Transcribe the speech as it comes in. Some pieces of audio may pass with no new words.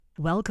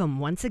Welcome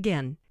once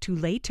again to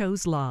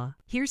Lehto's Law.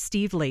 Here's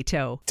Steve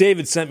Lehto.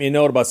 David sent me a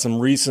note about some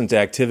recent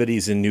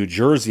activities in New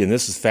Jersey, and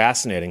this is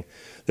fascinating.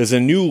 There's a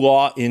new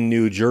law in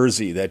New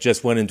Jersey that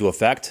just went into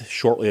effect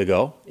shortly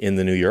ago in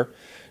the new year.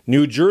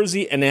 New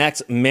Jersey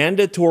enacts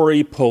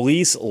mandatory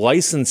police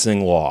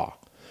licensing law,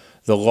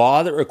 the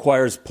law that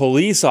requires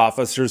police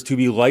officers to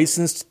be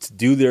licensed to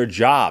do their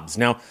jobs.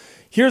 Now,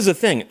 here's the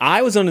thing.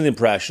 I was under the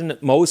impression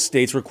that most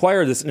states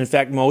require this, and in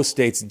fact, most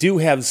states do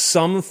have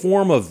some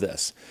form of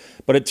this.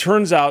 But it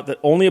turns out that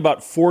only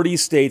about 40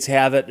 states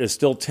have it. There's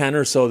still 10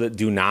 or so that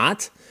do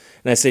not.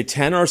 And I say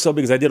 10 or so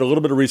because I did a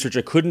little bit of research.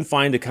 I couldn't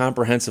find a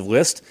comprehensive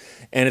list.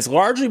 And it's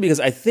largely because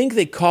I think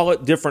they call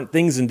it different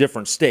things in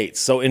different states.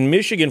 So in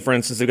Michigan, for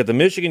instance, they've got the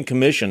Michigan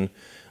Commission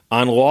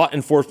on Law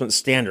Enforcement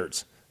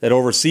Standards that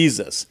oversees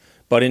this.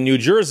 But in New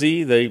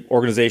Jersey, the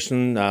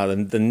organization,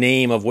 the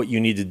name of what you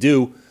need to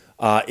do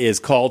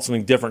is called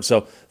something different.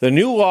 So the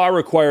new law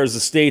requires the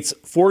state's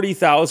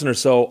 40,000 or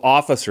so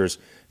officers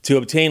to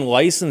obtain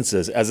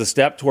licenses as a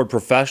step toward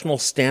professional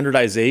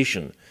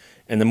standardization.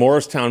 And the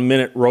Morristown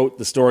Minute wrote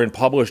the story and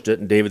published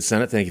it, and David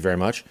sent it. Thank you very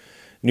much.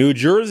 New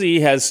Jersey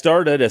has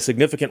started a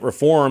significant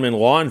reform in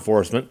law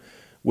enforcement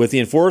with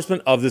the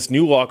enforcement of this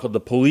new law called the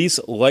Police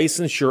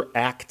Licensure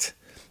Act.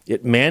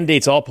 It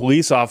mandates all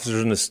police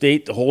officers in the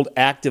state to hold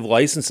active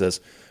licenses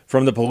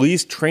from the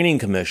Police Training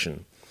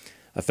Commission.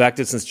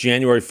 Effective since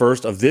January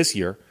 1st of this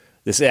year,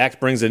 this act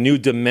brings a new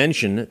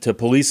dimension to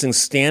policing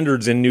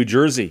standards in New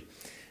Jersey.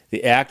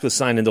 The act was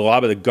signed into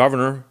law by the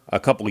governor a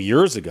couple of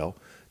years ago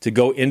to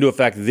go into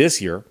effect this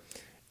year,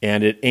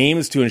 and it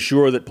aims to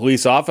ensure that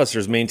police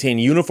officers maintain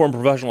uniform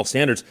professional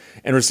standards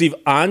and receive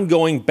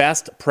ongoing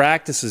best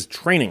practices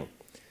training.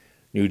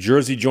 New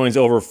Jersey joins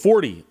over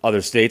 40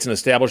 other states in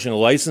establishing a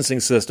licensing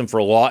system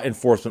for law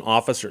enforcement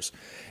officers.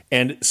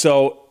 And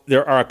so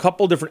there are a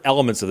couple different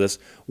elements of this,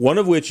 one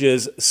of which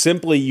is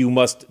simply you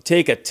must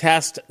take a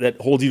test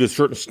that holds you to a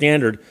certain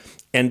standard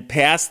and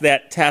pass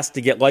that test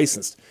to get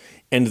licensed.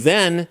 And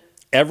then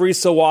every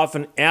so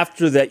often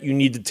after that, you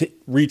need to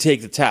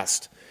retake the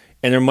test.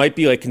 And there might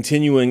be like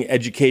continuing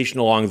education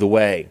along the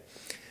way.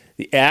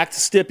 The act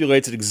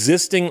stipulates that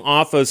existing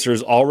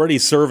officers already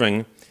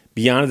serving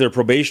beyond their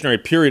probationary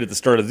period at the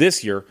start of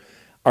this year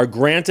are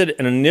granted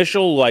an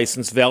initial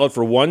license valid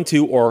for 1,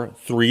 2, or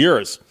 3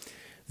 years.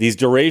 These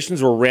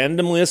durations were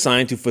randomly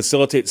assigned to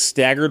facilitate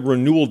staggered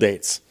renewal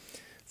dates.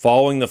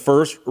 Following the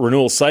first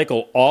renewal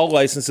cycle, all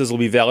licenses will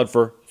be valid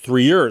for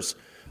 3 years.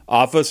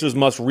 Officers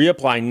must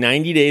reapply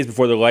 90 days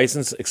before their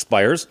license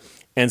expires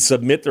and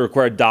submit the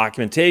required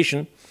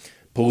documentation.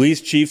 Police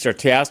chiefs are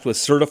tasked with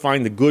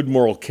certifying the good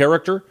moral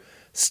character,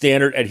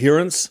 standard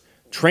adherence,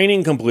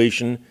 training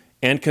completion,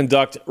 and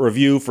conduct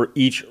review for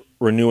each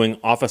renewing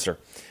officer.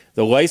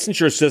 The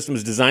licensure system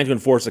is designed to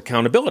enforce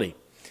accountability.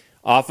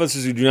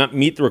 Officers who do not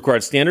meet the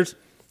required standards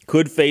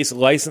could face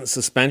license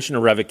suspension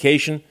or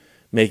revocation,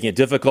 making it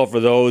difficult for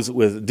those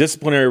with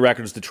disciplinary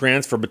records to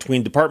transfer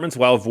between departments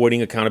while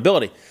avoiding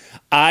accountability.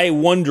 I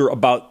wonder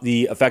about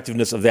the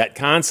effectiveness of that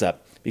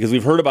concept because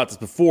we've heard about this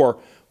before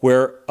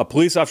where a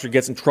police officer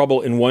gets in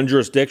trouble in one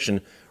jurisdiction,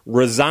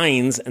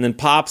 resigns, and then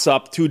pops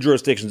up 2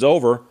 jurisdictions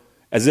over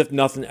as if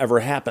nothing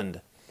ever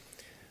happened.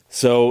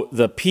 So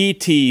the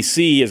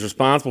PTC is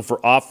responsible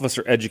for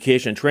officer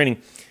education and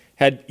training,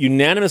 had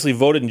unanimously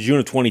voted in June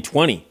of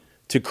 2020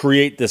 to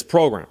create this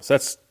program. So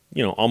that's,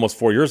 almost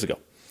 4 years ago.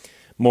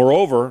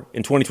 Moreover,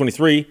 in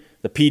 2023,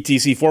 the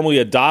PTC formally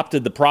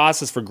adopted the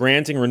process for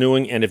granting,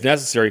 renewing, and if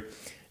necessary,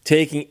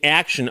 taking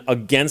action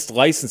against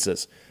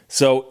licenses.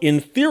 So in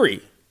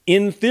theory,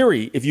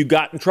 if you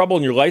got in trouble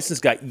and your license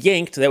got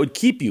yanked, that would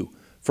keep you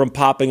from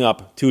popping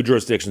up 2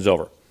 jurisdictions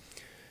over.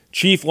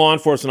 Chief law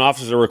enforcement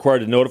officers are required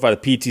to notify the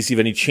PTC of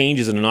any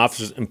changes in an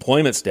officer's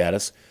employment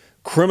status,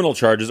 criminal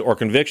charges or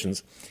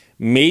convictions,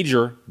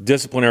 major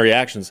disciplinary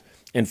actions,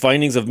 and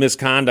findings of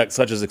misconduct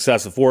such as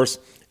excessive force,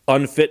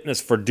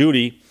 unfitness for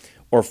duty,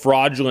 or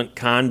fraudulent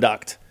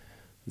conduct.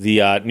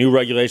 The new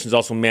regulations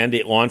also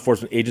mandate law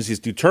enforcement agencies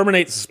to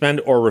terminate,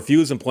 suspend, or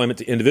refuse employment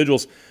to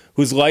individuals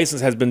whose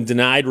license has been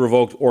denied,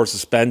 revoked, or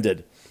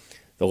suspended.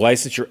 The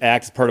Licensure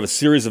Act is part of a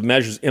series of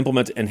measures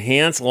implemented to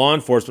enhance law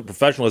enforcement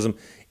professionalism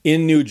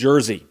in New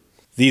Jersey.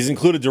 These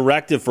include a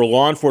directive for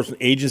law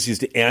enforcement agencies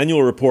to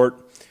annually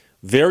report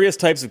various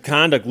types of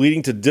conduct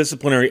leading to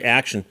disciplinary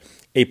action,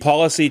 a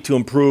policy to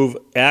improve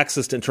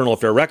access to internal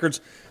affair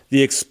records,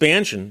 the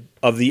expansion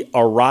of the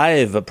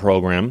ARRIVE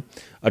program,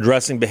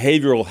 addressing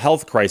behavioral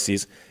health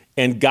crises,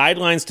 and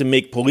guidelines to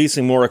make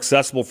policing more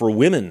accessible for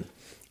women,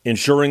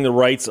 ensuring the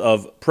rights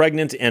of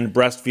pregnant and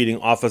breastfeeding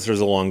officers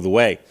along the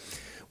way.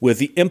 With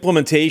the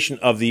implementation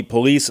of the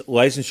Police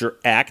Licensure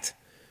Act,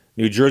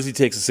 New Jersey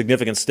takes a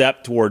significant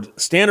step toward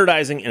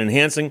standardizing and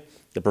enhancing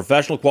the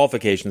professional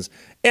qualifications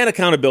and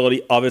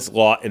accountability of its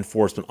law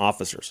enforcement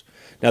officers.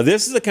 Now,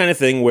 this is the kind of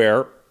thing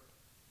where,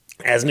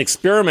 as an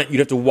experiment, you'd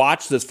have to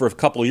watch this for a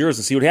couple of years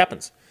and see what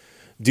happens.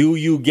 Do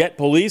you get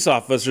police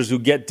officers who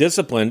get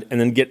disciplined and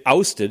then get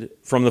ousted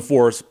from the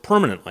force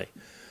permanently?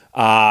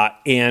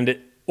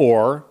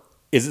 Or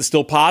is it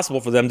still possible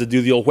for them to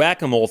do the old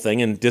whack-a-mole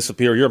thing and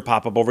disappear here and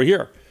pop up over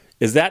here?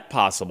 Is that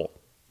possible?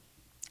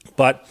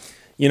 But,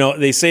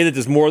 they say that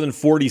there's more than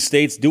 40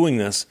 states doing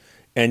this,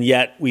 and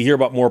yet we hear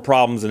about more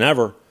problems than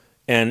ever,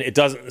 and it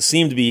doesn't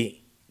seem to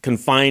be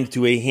confined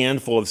to a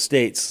handful of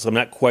states, so I'm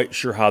not quite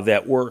sure how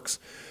that works.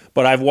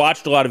 But I've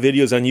watched a lot of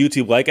videos on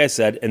YouTube, like I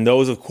said, and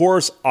those, of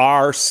course,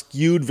 are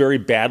skewed very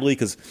badly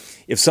because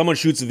if someone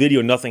shoots a video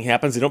and nothing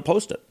happens, they don't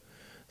post it.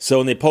 So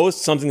when they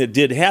post something that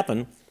did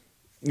happen,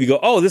 you go,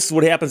 oh, this is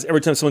what happens every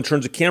time someone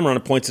turns a camera on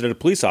and points it at a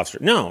police officer.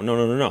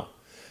 No.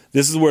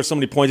 This is where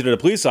somebody pointed at a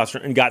police officer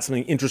and got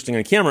something interesting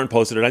on camera and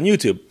posted it on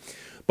YouTube.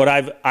 But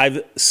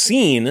I've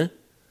seen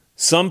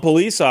some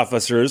police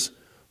officers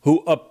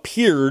who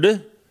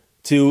appeared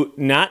to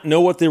not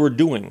know what they were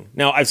doing.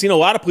 Now, I've seen a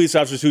lot of police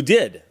officers who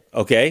did,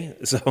 okay?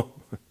 So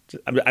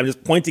I'm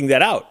just pointing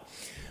that out.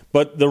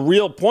 But the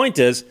real point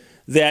is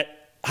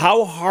that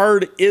how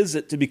hard is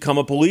it to become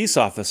a police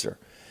officer?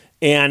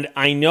 And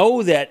I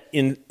know that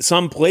in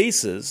some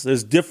places,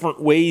 there's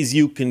different ways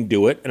you can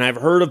do it. And I've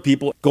heard of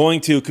people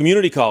going to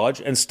community college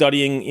and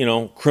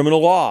studying, criminal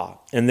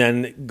law, and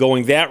then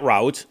going that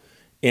route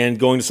and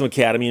going to some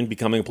academy and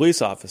becoming a police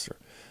officer.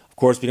 Of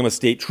course, become a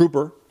state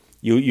trooper.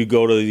 You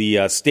go to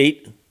the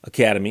state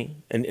academy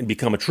and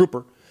become a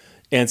trooper.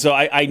 And so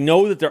I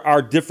know that there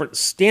are different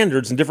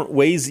standards and different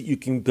ways that you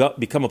can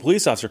become a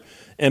police officer.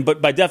 But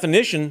by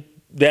definition,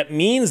 that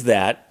means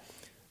that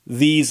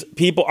these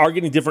people are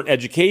getting different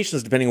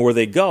educations depending on where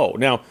they go.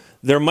 Now,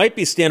 there might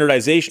be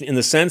standardization in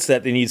the sense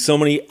that they need so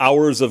many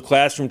hours of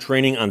classroom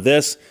training on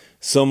this,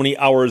 so many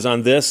hours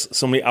on this,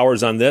 so many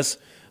hours on this.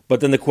 But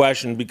then the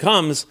question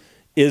becomes,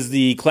 is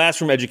the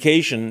classroom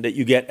education that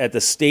you get at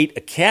the state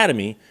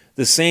academy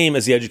the same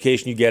as the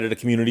education you get at a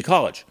community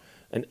college?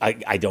 And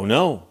I don't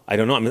know.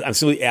 I'm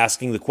simply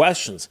asking the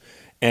questions.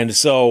 And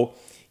so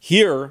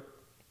here,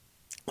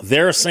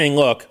 they're saying,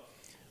 look,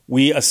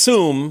 we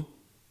assume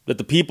that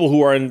the people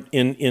who are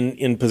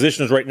in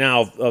positions right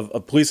now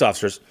of police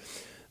officers,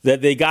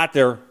 that they got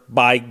there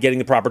by getting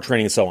the proper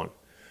training and so on.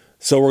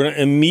 So we're going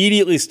to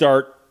immediately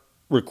start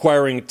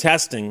requiring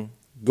testing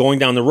going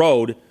down the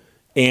road,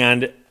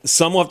 and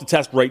some will have to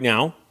test right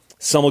now,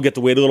 some will get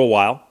to wait a little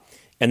while,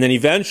 and then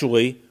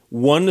eventually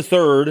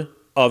 1/3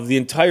 of the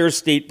entire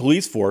state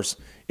police force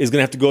is going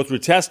to have to go through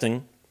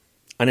testing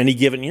on any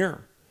given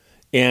year.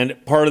 And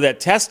part of that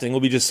testing will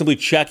be just simply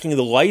checking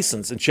the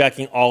license and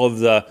checking all of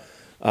the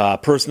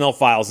personnel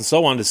files and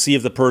so on to see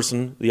if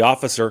the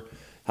officer,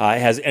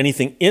 has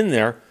anything in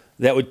there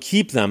that would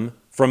keep them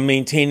from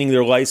maintaining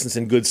their license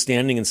in good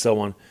standing and so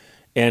on.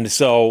 And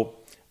so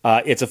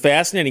it's a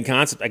fascinating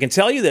concept. I can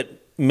tell you that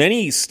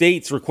many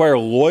states require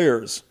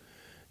lawyers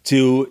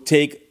to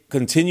take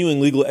continuing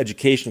legal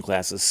education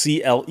classes,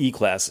 CLE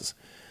classes.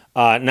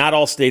 Not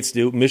all states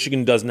do.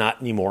 Michigan does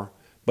not anymore,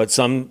 but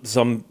some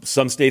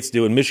states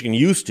do, and Michigan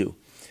used to.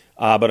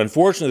 But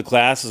unfortunately, the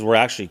classes were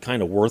actually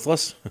kind of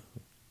worthless.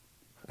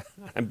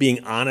 I'm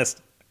being honest.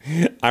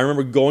 I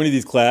remember going to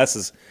these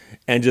classes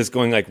and just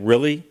going like,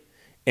 really?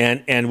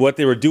 And what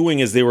they were doing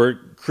is they were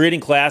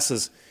creating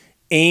classes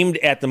aimed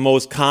at the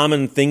most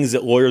common things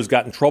that lawyers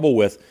got in trouble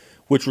with,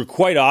 which were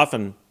quite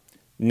often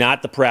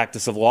not the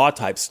practice of law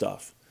type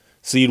stuff.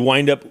 So you'd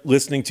wind up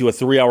listening to a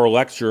 3-hour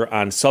lecture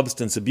on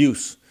substance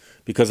abuse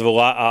because of a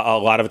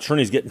lot of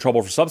attorneys get in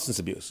trouble for substance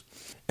abuse.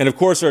 And of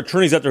course, there are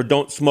attorneys out there who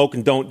don't smoke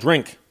and don't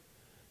drink.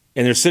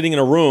 And they're sitting in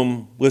a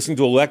room listening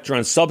to a lecture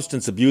on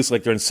substance abuse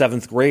like they're in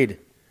 7th grade.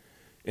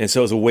 And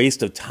so it's a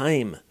waste of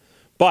time.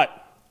 But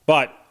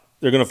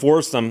they're going to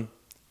force them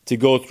to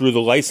go through the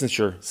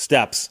licensure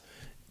steps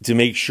to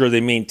make sure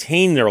they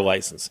maintain their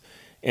license.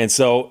 And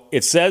so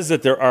it says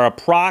that there are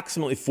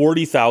approximately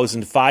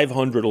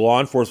 40,500 law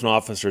enforcement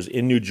officers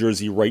in New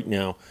Jersey right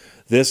now.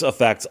 This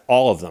affects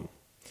all of them.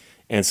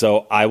 And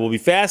so I will be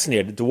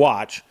fascinated to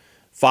watch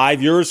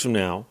 5 years from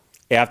now,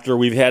 after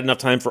we've had enough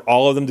time for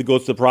all of them to go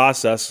through the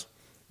process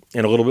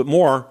and a little bit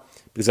more,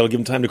 because that'll give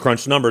them time to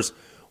crunch the numbers,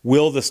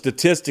 will the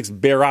statistics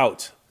bear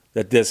out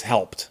that this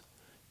helped?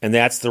 And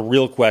that's the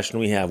real question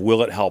we have.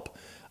 Will it help?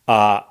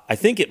 I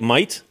think it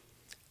might,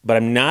 but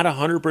I'm not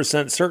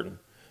 100% certain.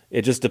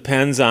 It just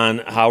depends on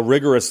how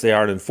rigorous they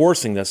are in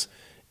enforcing this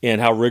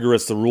and how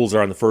rigorous the rules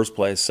are in the first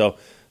place. So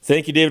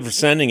thank you, David, for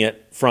sending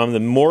it from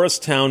the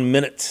Morristown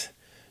Minute.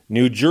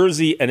 New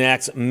Jersey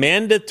enacts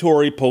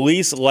mandatory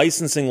police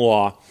licensing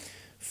law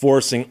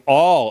forcing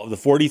all of the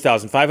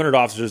 40,500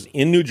 officers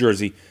in New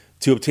Jersey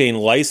to obtain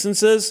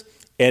licenses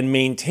and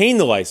maintain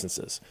the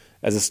licenses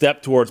as a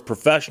step towards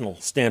professional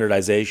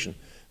standardization.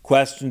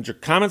 Questions or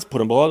comments, put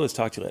them below. Let's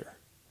talk to you later.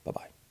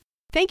 Bye-bye.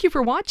 Thank you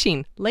for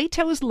watching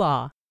Lehto's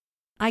Law.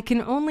 I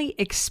can only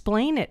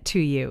explain it to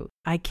you.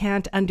 I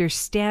can't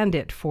understand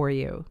it for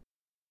you.